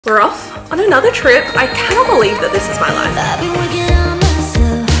We're off on another trip. I cannot believe that this is my life. I've been working on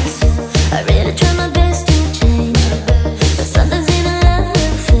myself. I really try my best to change, but sometimes even love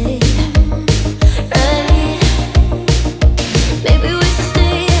will fade. Right? Maybe we should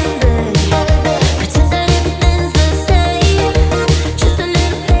stay in bed, pretend that everything's the same. Just a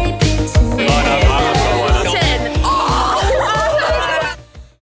little play pretend.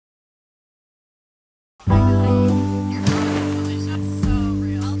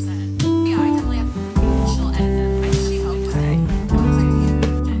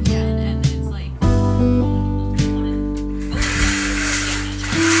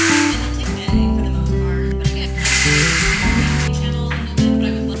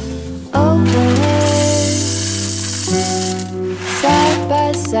 Side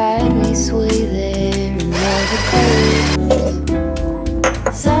by side we sway there in all the colors.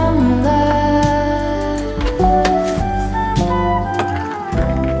 Some love,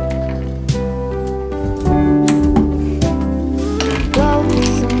 go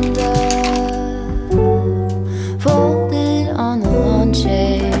some love, folded on the lawn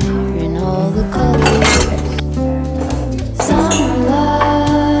chair in all the colors. Some love.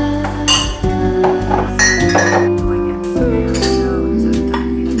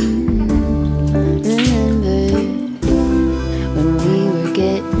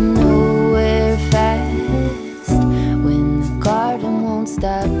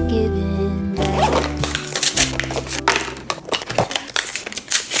 Stop giving back.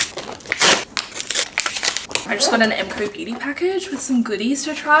 I just got an Emco beauty package with some goodies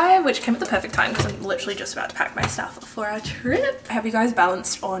to try, which came at the perfect time because I'm literally just about to pack my stuff for our trip. I have you guys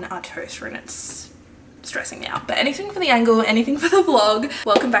balanced on our toaster and it's stressing me out, but anything for the angle, anything for the vlog.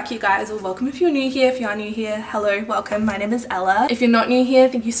 Welcome back, you guys, or welcome if you're new here. If you are new here, hello, welcome. My name is Ella. If you're not new here,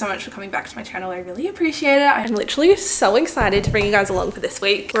 thank you so much for coming back to my channel. I really appreciate it. I'm literally so excited to bring you guys along for this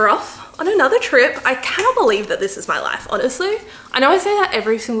week. We're off on another trip. I cannot believe that this is my life, honestly. I know I say that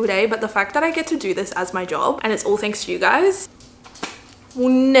every single day, but the fact that I get to do this as my job, and it's all thanks to you guys, will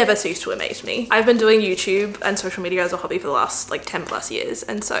never cease to amaze me. I've been doing YouTube and social media as a hobby for the last like 10 plus years,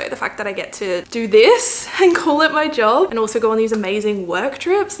 and so the fact that I get to do this and call it my job and also go on these amazing work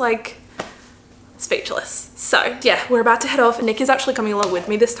trips, like, speechless. So yeah, we're about to head off. Nick is actually coming along with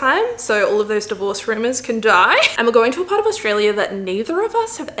me this time, so all of those divorce rumors can die. And we're going to a part of Australia that neither of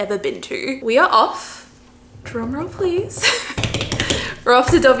us have ever been to. We are off, drumroll please, we're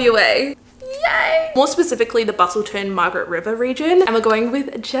off to WA. Yay! More specifically, the Bustleton Margaret River region, and we're going with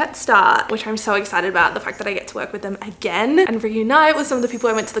Jetstar, which I'm so excited about. The fact that I get to work with them again and reunite with some of the people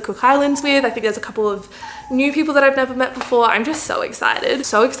I went to the Cook Islands with. I think there's a couple of new people that I've never met before. I'm just so excited.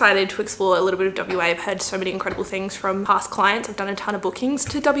 So excited to explore a little bit of WA. I've heard so many incredible things from past clients. I've done a ton of bookings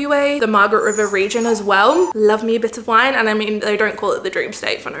to WA, the Margaret River region as well. Love me a bit of wine, and I mean, they don't call it the dream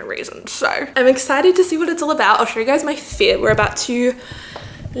state for no reason. So I'm excited to see what it's all about. I'll show you guys my fit. We're about to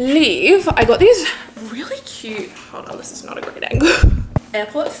leave. I got these really cute, hold on, this is not a great angle,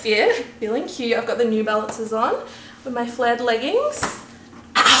 airport fit, feeling cute. I've got the New Balances on with my flared leggings.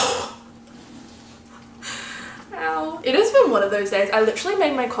 Ow! Ow. It has been one of those days. I literally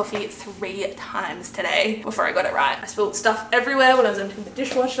made my coffee 3 times today before I got it right. I spilled stuff everywhere when I was emptying the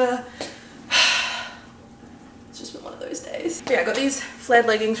dishwasher. It's just been one of those days. But yeah, I got these flared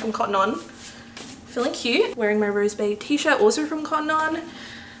leggings from Cotton On. Feeling cute. Wearing my Rose Bay t-shirt, also from Cotton On.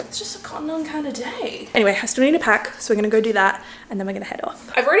 It's just a Cotton On kind of day. Anyway, I still need to pack, so we're gonna go do that and then we're gonna head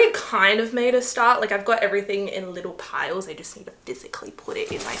off. I've already kind of made a start. Like, I've got everything in little piles. I just need to physically put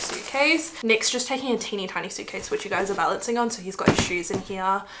it in my suitcase. Nick's just taking a teeny tiny suitcase, which you guys are balancing on. So he's got his shoes in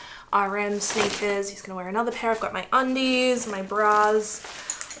here, RM sneakers. He's gonna wear another pair. I've got my undies, my bras.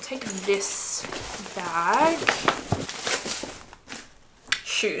 I'll take this bag.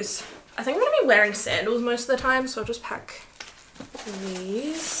 Shoes. I think I'm gonna be wearing sandals most of the time, so I'll just pack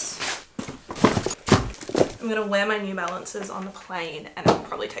these. I'm gonna wear my New Balances on the plane, and I'll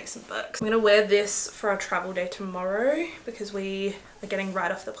probably take some books. I'm gonna wear this for our travel day tomorrow because we are getting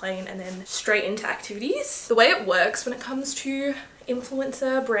right off the plane and then straight into activities. The way it works when it comes to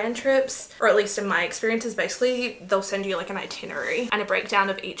influencer brand trips, or at least in my experience, is basically they'll send you like an itinerary and a breakdown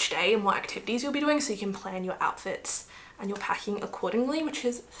of each day and what activities you'll be doing, so you can plan your outfits and you're packing accordingly, which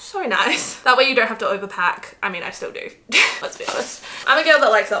is so nice. That way you don't have to overpack. I mean, I still do, let's be honest. I'm a girl that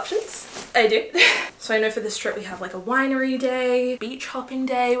likes options. I do. So I know for this trip we have like a winery day, beach hopping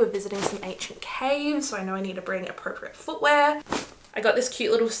day, we're visiting some ancient caves, so I know I need to bring appropriate footwear. I got this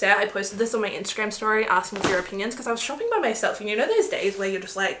cute little set. I posted this on my Instagram story asking for your opinions because I was shopping by myself, and you know those days where you're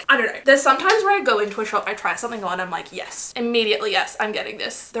just like, I don't know. There's sometimes where I go into a shop, I try something on, I'm like, yes, immediately, yes, I'm getting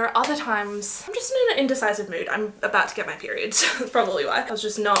this. There are other times I'm just in an indecisive mood. I'm about to get my periods. That's probably why. I was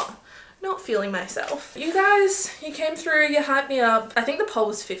just not feeling myself. You guys, you came through, you hyped me up. I think the poll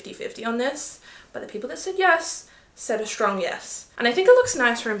was 50-50 on this, but the people that said yes said a strong yes. And I think it looks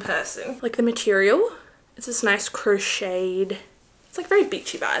nicer in person. Like the material, it's this nice crocheted, it's like very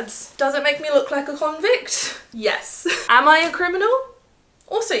beachy vibes. Does it make me look like a convict? Yes. Am I a criminal?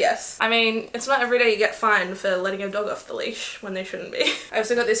 Also yes. I mean, it's not every day you get fined for letting your dog off the leash when they shouldn't be. I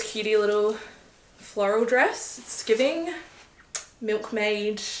also got this cutie little floral dress. It's giving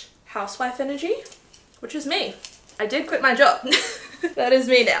milkmaid housewife energy, which is me. I did quit my job. That is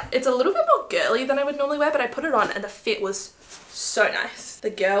me now. It's a little bit more girly than I would normally wear, but I put it on and the fit was so nice. The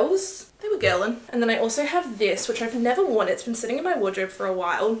girls, they were girling. And then I also have this, which I've never worn. It's been sitting in my wardrobe for a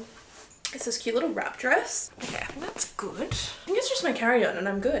while. It's this cute little wrap dress. Okay, that's good. I think it's just my carry-on and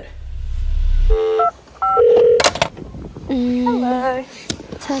I'm good. Hello.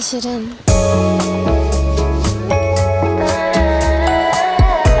 사실은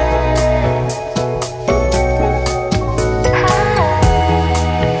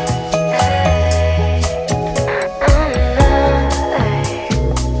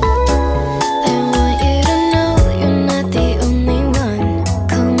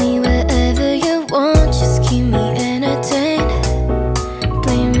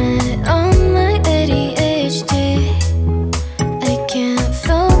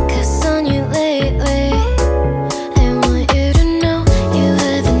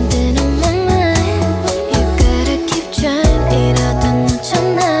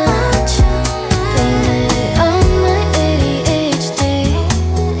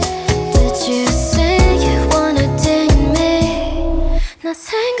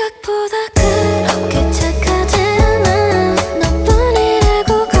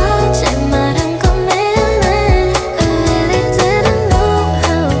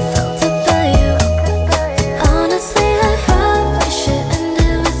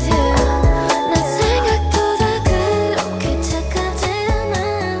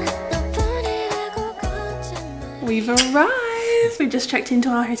We've arrived. We just checked into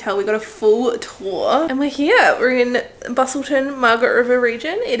our hotel. We got a full tour and we're here. We're in Bustleton, Margaret River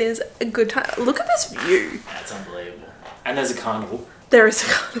region. It is a good time. Look at this view. That's unbelievable. And there's a carnival. There is a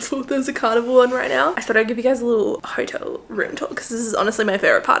carnival. There's a carnival on right now. I thought I'd give you guys a little hotel room tour because this is honestly my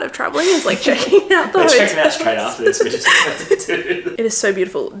favorite part of traveling is like checking out the We're hotel. checking out straight after this. We're just It is so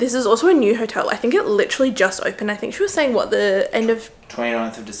beautiful. This is also a new hotel. I think it literally just opened. I think she was saying what, the end of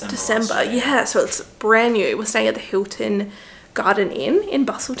 29th of December. December. Yeah, so it's brand new. We're staying at the Hilton Garden Inn in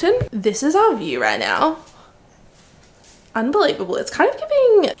Bustleton. This is our view right now. Unbelievable. It's kind of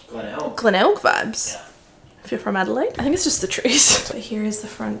giving Glenelg vibes. Yeah. If you're from Adelaide. I think it's just the trees. So here is the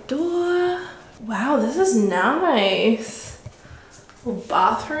front door. Wow, this is nice. Little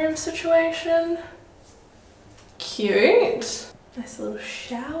bathroom situation. Cute. Nice little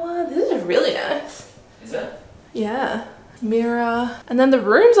shower. This is really nice. Is it? Yeah. Mirror. And then the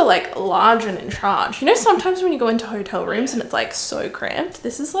rooms are like large and in charge. You know, sometimes when you go into hotel rooms and it's like so cramped,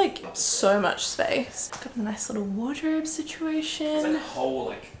 this is like so much space. Got a nice little wardrobe situation. It's like a whole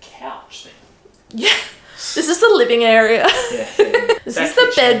like couch thing. Yeah. This is the living area. Yeah. This is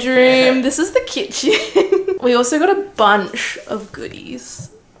the bedroom. This is the kitchen. We also got a bunch of goodies.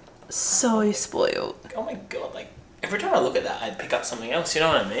 So spoiled. Oh my god, like every time I look at that, I'd pick up something else, you know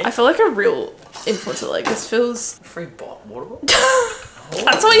what I mean? I feel like a real influencer. Like this feels... Free water bottle?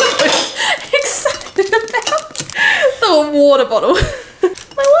 That's what you're excited about. The water bottle. My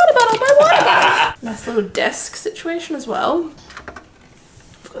water bottle, my water bottle. Nice little desk situation as well.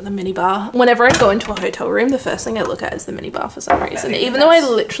 Got the mini bar. Whenever I go into a hotel room, the first thing I look at is the mini bar for some reason, even though I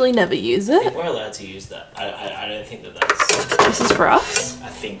literally never use I think it. we're allowed to use that. I don't think that's... This is for us. I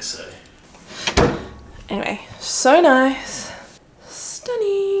think so. Anyway, so nice.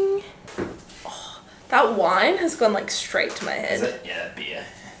 Stunning. Oh, that wine has gone like straight to my head. Is it? Yeah, beer.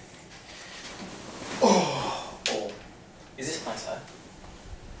 Oh. Is this my side?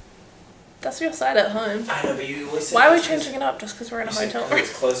 That's your side at home. I know, but you always say... Why are we changing it up just because we're in a hotel room?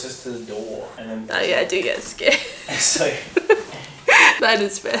 It's closest to the door. And then Oh yeah, I do get scared. so That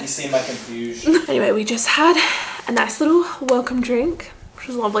is fair. you see my confusion. Anyway, we just had a nice little welcome drink, which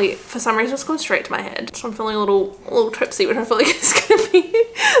was lovely. For some reason, it's gone straight to my head. So I'm feeling a little tipsy, which I feel like is going to be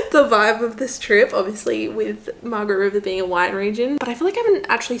the vibe of this trip. Obviously, with Margaret River being a wine region. But I feel like I haven't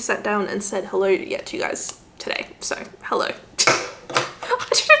actually sat down and said hello yet to you guys today. So, hello.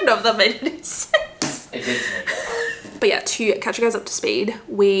 I didn't know if that made any sense. It did to me. But yeah, to catch you guys up to speed,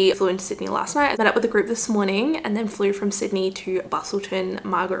 we flew into Sydney last night, met up with the group this morning, and then flew from Sydney to Bustleton,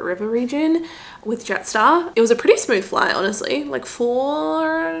 Margaret River region with Jetstar. It was a pretty smooth flight, honestly, like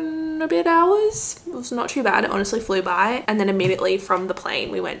 4 and a bit hours. It was not too bad. It honestly flew by. And then immediately from the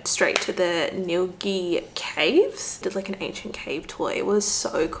plane, we went straight to the Nilgi caves. Did like an ancient cave tour. It was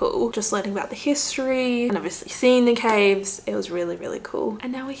so cool. Just learning about the history and obviously seeing the caves. It was really, really cool.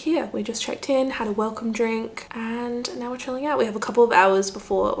 And now we're here. We just checked in, had a welcome drink, and now we're chilling out. We have a couple of hours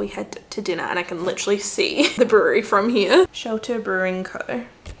before we head to dinner, and I can literally see the brewery from here. Shelter Brewing Co.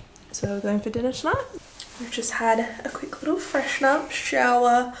 So we're going for dinner tonight. We've just had a quick little freshen up,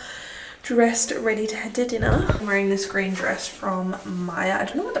 shower, dressed, ready to head to dinner. I'm wearing this green dress from Maya. I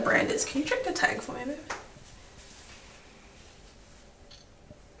don't know what the brand is. Can you check the tag for me, babe?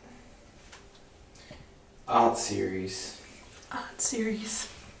 Art series. Art series.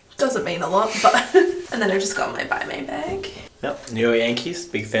 Doesn't mean a lot, but... And then I just got my Buy Me bag. Yep. New York Yankees,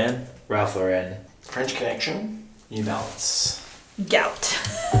 big fan. Ralph Lauren. French Connection. New Balance. Gout.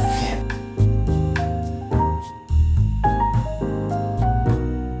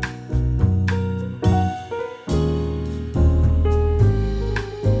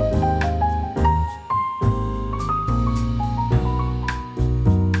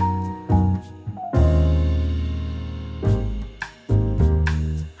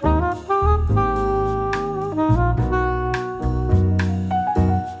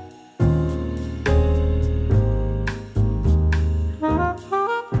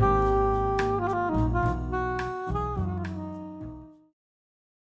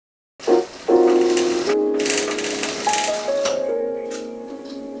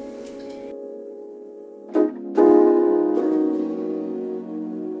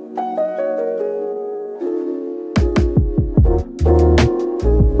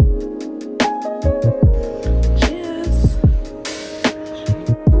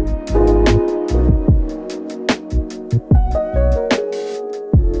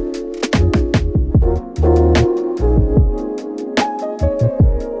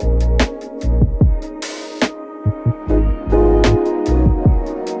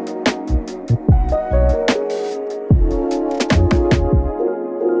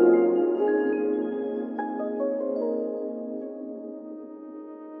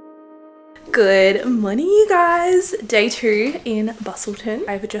 Good morning, you guys. Day 2 in Bustleton.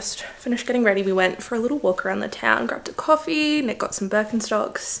 I've just finished getting ready. We went for a little walk around the town, grabbed a coffee. Nick got some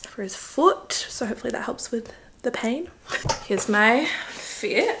Birkenstocks for his foot, so hopefully that helps with the pain. Here's my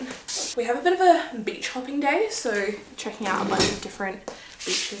fit. We have a bit of a beach hopping day, so checking out a bunch of different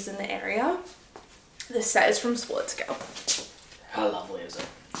beaches in the area. This set is from Sports Girl. How lovely is it?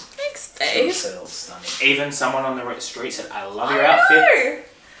 Thanks, babe. So stunning. Even someone on the street said, I love your outfit.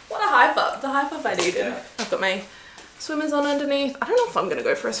 What a high five. The high five I needed. Yeah. I've got my swimmers on underneath. I don't know if I'm gonna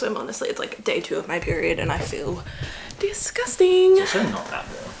go for a swim, honestly. It's like day 2 of my period and I feel disgusting. It's also not that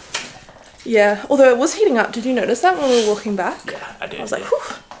warm. Yeah, although it was heating up. Did you notice that when we were walking back? Yeah, I did. I was like,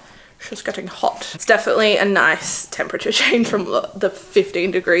 whew, it's just getting hot. It's definitely a nice temperature change from the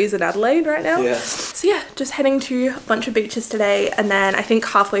 15 degrees in Adelaide right now. Yeah. So yeah, just heading to a bunch of beaches today, and then I think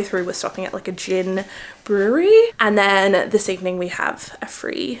halfway through we're stopping at like a gin brewery, and then this evening we have a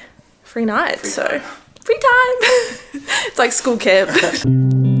free night. Free time. It's like school camp.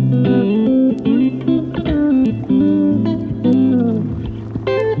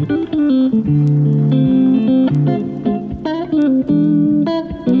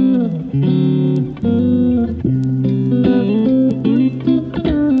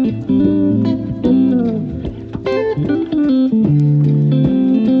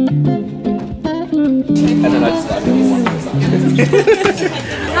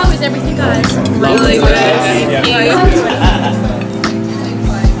 How is everything, guys? Really good.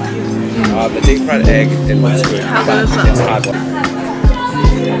 The deep fried egg, it looks good. How good is It's hard.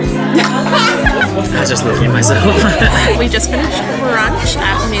 I was just looking at myself. We just finished brunch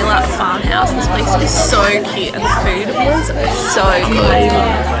at Mila Farmhouse. This place is so cute and the food was so good.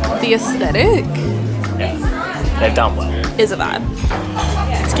 The aesthetic Yeah, they've done well. is a vibe.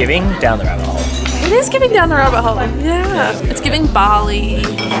 It's giving down the rabbit hole. It is giving down the rabbit hole. Yeah. It's giving Bali.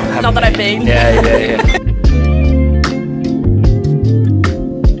 Not that I've been. Yeah.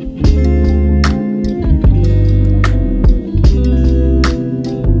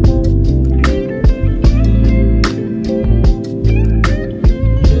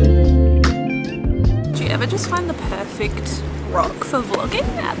 Do you ever just find the perfect rock for vlogging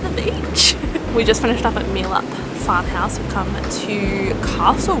at the beach? We just finished up at Meelup Farmhouse. We've come to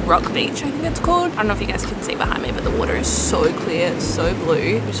Castle Rock Beach, I think it's called. I don't know if you guys can see behind me, but the water is so clear, so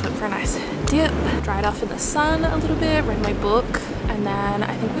blue. We just went for a nice dip, dried off in the sun a little bit, read my book, and then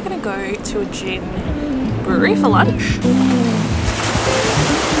I think we're gonna go to a gin brewery for lunch.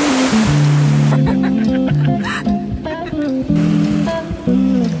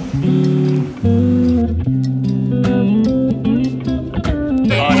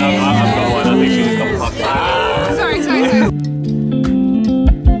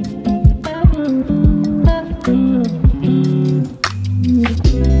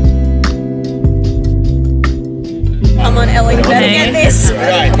 Come on, Ellie, you better get this.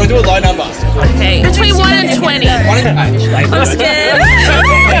 Right, I'm gonna do a low number. Okay, between 1 and 20. I'm scared.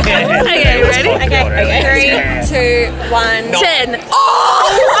 Okay, ready? Okay. 3, 2, 1. 10. Oh!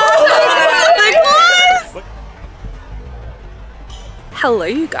 Hello,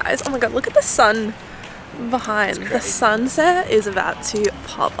 you guys. Oh my god, look at the sun behind. The sunset is about to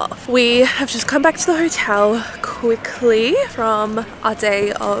pop off. We have just come back to the hotel quickly from our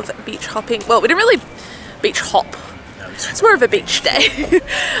day of beach hopping. Well, we didn't really beach hop. It's more of a beach day,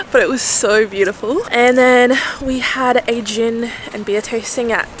 but it was so beautiful. And then we had a gin and beer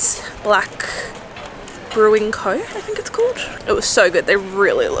tasting at Black Brewing Co, I think it's called. It was so good. They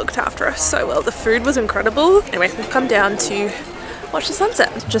really looked after us so well. The food was incredible. Anyway, we've come down to watch the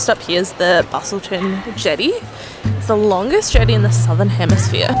sunset. Just up here is the Bustleton Jetty. It's the longest jetty in the Southern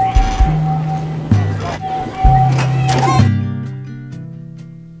Hemisphere.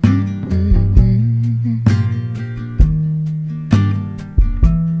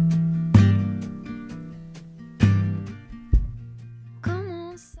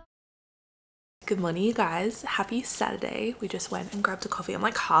 Good morning, you guys. Happy Saturday. We just went and grabbed a coffee. I'm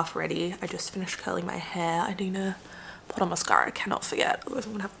like half ready. I just finished curling my hair. I need to put on mascara. I cannot forget. Otherwise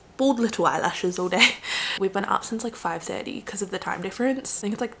I'm gonna have bald little eyelashes all day. We've been up since like 5:30 because of the time difference. I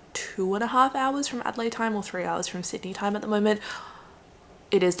think it's like 2.5 hours from Adelaide time or 3 hours from Sydney time at the moment.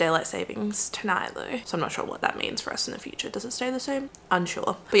 It is daylight savings tonight though, so I'm not sure what that means for us in the future. Does it stay the same?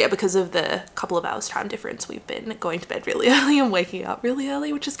 Unsure. But yeah, because of the couple of hours time difference, we've been going to bed really early and waking up really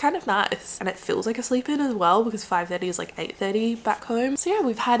early, which is kind of nice. And it feels like a sleep in as well because 5:30 is like 8:30 back home. So yeah,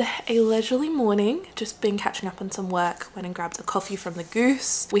 we've had a leisurely morning, just been catching up on some work, went and grabbed a coffee from the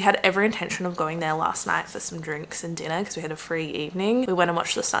Goose. We had every intention of going there last night for some drinks and dinner because we had a free evening. We went and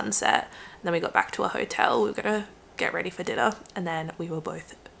watched the sunset, and then we got back to a hotel. We were gonna get ready for dinner, and then we were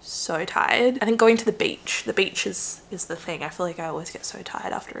both so tired. I think going to the beach is the thing. I feel like I always get so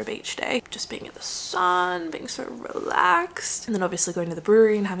tired after a beach day. Just being in the sun, being so relaxed, and then obviously going to the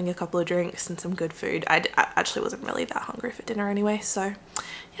brewery and having a couple of drinks and some good food. I actually wasn't really that hungry for dinner anyway, so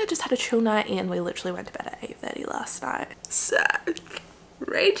yeah, just had a chill night and we literally went to bed at 8:30 last night. So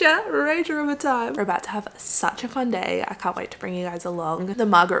rager of a time. We're about to have such a fun day. I can't wait to bring you guys along. The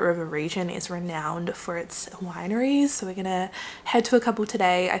Margaret River region is renowned for its wineries, so we're gonna head to a couple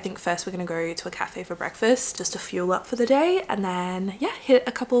today. I think first we're gonna go to a cafe for breakfast just to fuel up for the day, and then yeah, hit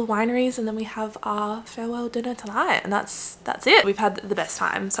a couple of wineries, and then we have our farewell dinner tonight, and that's it. We've had the best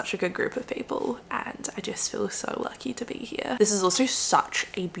time, such a good group of people, and I just feel so lucky to be here. This is also such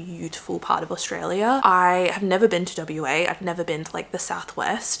a beautiful part of Australia. I have never been to WA. I've never been to like the southwest.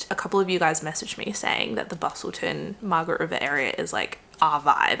 A couple of you guys messaged me saying that the Bustleton Margaret River area is like our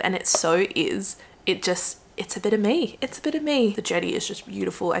vibe, and it so is. It's a bit of me. It's a bit of me. The jetty is just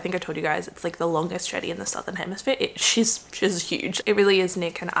beautiful. I think I told you guys it's like the longest jetty in the Southern Hemisphere. She's huge. It really is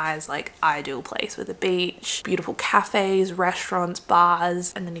Nick and I's like ideal place with a beach, beautiful cafes, restaurants,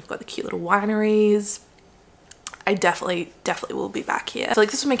 bars, and then you've got the cute little wineries. I definitely will be back here. I feel like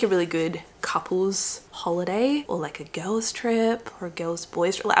this would make a really good couples holiday, or like a girls trip or a girls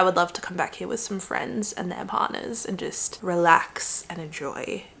boys trip. I would love to come back here with some friends and their partners and just relax and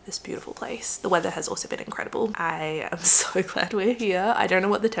enjoy this beautiful place. The weather has also been incredible. I am so glad we're here. I don't know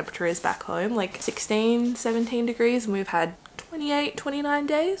what the temperature is back home, like 16, 17 degrees, and we've had 28, 29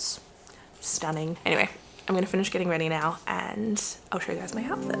 days. Stunning. Anyway, I'm gonna finish getting ready now and I'll show you guys my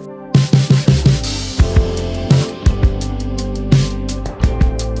outfit.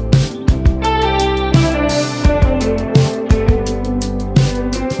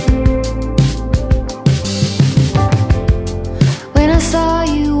 Saw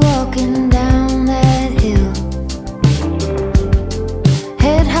you walking down that hill,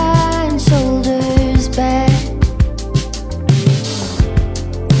 head high and shoulders back.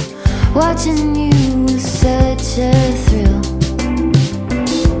 Watching you was such a thrill.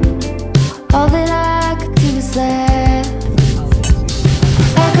 All that I could do was laugh.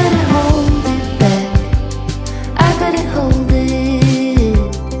 I couldn't hold it back. I couldn't hold it.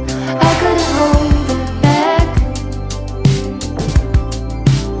 I couldn't hold it back.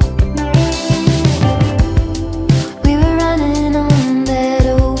 We were running on that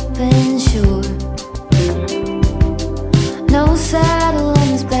open shore.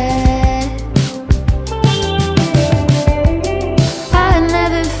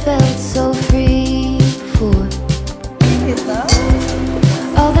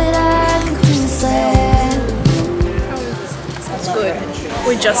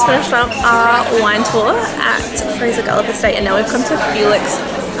 just finished up our wine tour at Fraser Gullup Estate and now we've come to Felix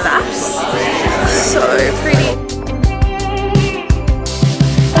Bass. So pretty.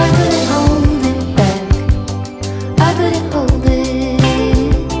 I couldn't hold it back. I couldn't hold it.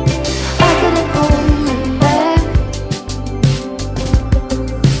 I couldn't hold it back.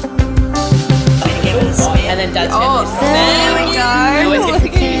 And then Dad's there we go.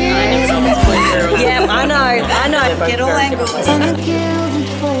 Yeah, I know. Get all angles. In a gilded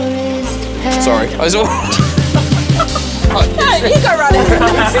forest. Sorry, I was all. You go right in.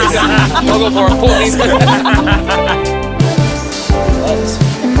 I'll go for it. Pull these. And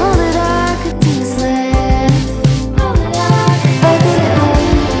all that I could do is laugh. I couldn't hold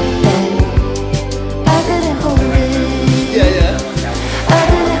it back. I couldn't hold it. Yeah. I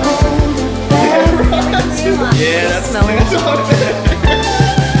couldn't hold it back. Yeah, that's Smelling it. I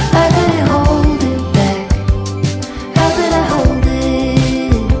couldn't hold it back. How could I hold it?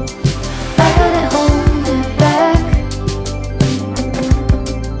 I couldn't hold it back.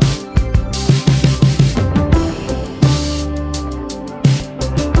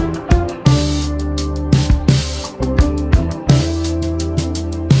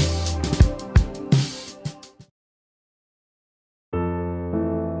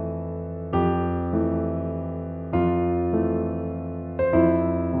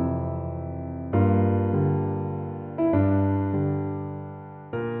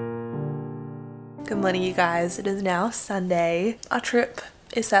 Good morning, you guys. It is now Sunday. Our trip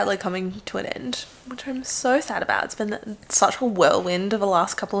is sadly coming to an end, which I'm so sad about. It's been such a whirlwind of the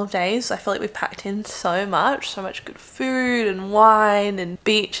last couple of days. I feel like we've packed in so much good food and wine and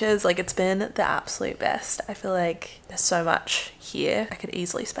beaches. Like, it's been the absolute best. I feel like there's so much here. I could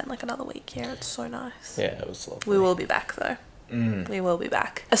easily spend like another week here. It's so nice. Yeah, it was lovely. We will be back though. We will be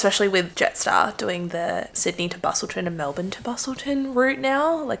back, especially with Jetstar doing the Sydney to Bustleton and Melbourne to Bustleton route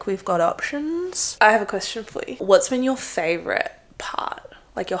now. Like, we've got options. I have a question for you. What's been your favourite part?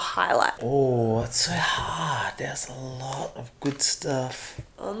 Like, your highlight? Oh, it's so hard. There's a lot of good stuff.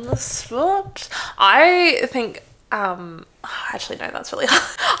 On the spot? I think, actually no, that's really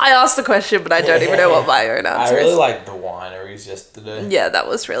hard. I asked the question, but I don't even know what my own answer I really is. liked the wineries yesterday. Yeah, that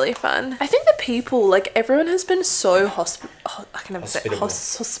was really fun. I think the people, like, everyone has been so hospitable.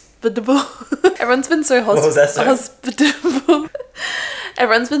 Everyone's been so What was that, sorry? hospitable.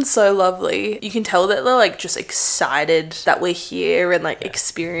 Everyone's been so lovely. You can tell that they're like just excited that we're here and like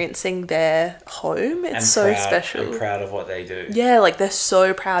experiencing their home. It's so special. And proud of what they do. Yeah, like they're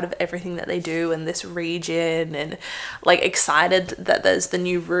so proud of everything that they do in this region and like excited that there's the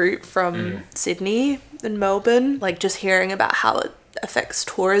new route from Sydney and Melbourne. Like, just hearing about how it affects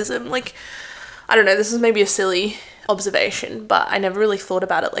tourism. Like, I don't know, this is maybe a silly observation, but I never really thought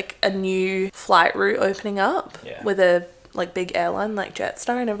about it, like a new flight route opening up with a like big airline like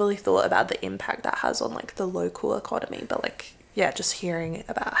Jetstar. I never really thought about the impact that has on like the local economy, but like, yeah, just hearing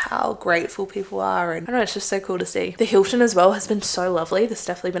about how grateful people are, and I don't know, it's just so cool to see. The Hilton as well has been so lovely. This has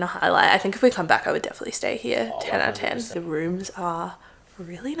definitely been a highlight. I think if we come back, I would definitely stay here. 10 out of 10. The rooms are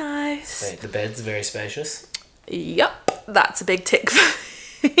really nice. The bed's very spacious. Yep, that's a big tick for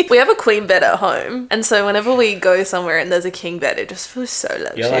me. We have a queen bed at home, and so whenever we go somewhere and there's a king bed, it just feels so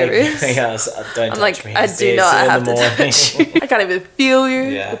luxurious. Don't I'm like, I do not have to touch you. I can't even feel you.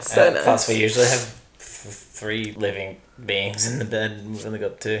 Yeah, It's so nice. plus we usually have 3 living beings in the bed, and we've only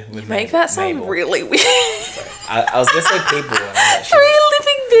got 2. Make that sound really weird. I was gonna say people. And I'm like, 3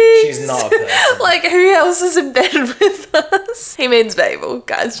 living beings. she's not a person. Like, who else is in bed with us? He means Babel,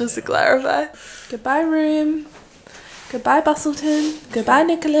 guys, just to clarify. Goodbye, room. Goodbye, Bustleton. Goodbye,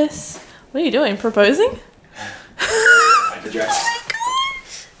 Nicholas. What are you doing? Proposing? Like the dress.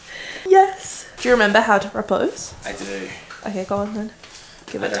 Yes. Do you remember how to propose? I do. Okay, go on then.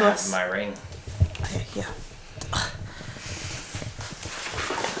 Give I it don't to have us. my ring. Okay, yeah.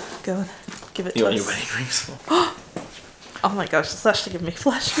 Go on. Give it You to want us. your wedding rings? Oh my gosh, this actually giving me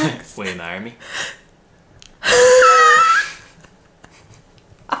flashbacks. Will you marry me?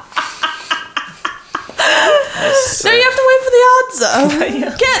 No, you have to wait for the answer.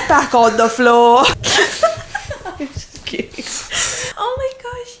 Get back on the floor. I'm just kidding. Oh my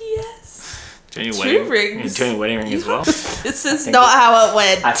gosh, yes. Doing your 2 wedding rings. You're doing your wedding ring as well? This is not how it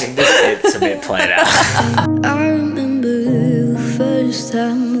went. I think this bit's a bit played out. I remember the first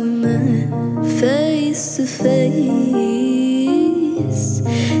time we met face to face.